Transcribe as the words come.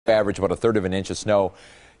Average about 1/3 of an inch of snow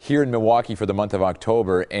here in Milwaukee for the month of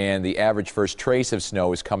October, and the average first trace of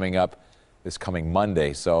snow is coming up this coming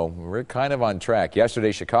Monday, so we're kind of on track.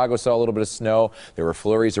 Yesterday, Chicago saw a little bit of snow. There were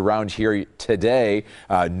flurries around here today.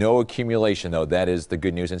 No accumulation, though. That is the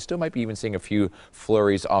good news, and still might be even seeing a few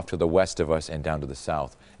flurries off to the west of us and down to the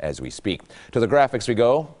south as we speak. To the graphics we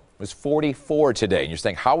go. It was 44 today, and you're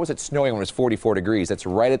saying, how was it snowing when it was 44 degrees? That's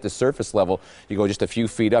right at the surface level. You go just a few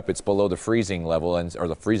feet up, it's below the freezing level or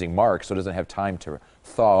the freezing mark, so it doesn't have time to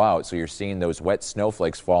thaw out. So you're seeing those wet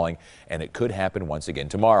snowflakes falling, and it could happen once again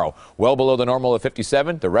tomorrow. Well below the normal of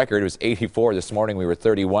 57. The record was 84 this morning. We were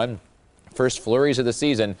 31. First flurries of the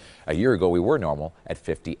season. A year ago, we were normal at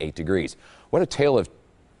 58 degrees. What a tale of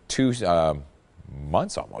two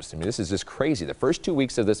months almost. I mean, this is just crazy. The first 2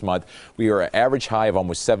 weeks of this month, we are at average high of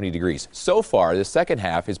almost 70 degrees. So far, the second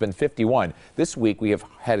half has been 51. This week, we have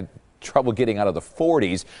had trouble getting out of the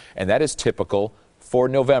 40s, and that is typical for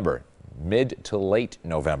November, mid to late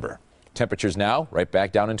November. Temperatures now right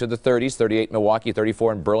back down into the 30s, 38 in Milwaukee,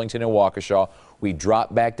 34 in Burlington and Waukesha. We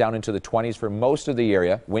drop back down into the 20s for most of the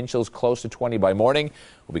area. Wind chills close to 20 by morning.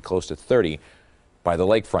 We'll be close to 30 by the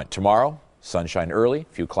lakefront. Tomorrow, sunshine early,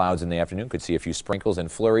 a few clouds in the afternoon. Could see a few sprinkles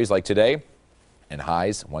and flurries like today. And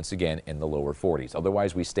highs, once again, in the lower 40s.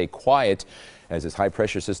 Otherwise, we stay quiet as this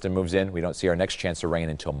high-pressure system moves in. We don't see our next chance of rain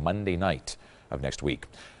until Monday night of next week.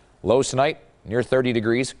 Lows tonight, near 30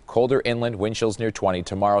 degrees. Colder inland, wind chills near 20.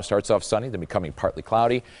 Tomorrow starts off sunny, then becoming partly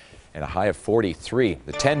cloudy, and a high of 43.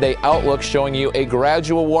 The 10-day outlook showing you a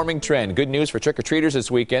gradual warming trend. Good news for trick-or-treaters this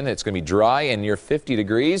weekend. It's going to be dry and near 50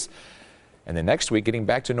 degrees. And then next week, getting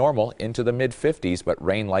back to normal into the mid-50s, but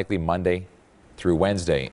rain likely Monday through Wednesday.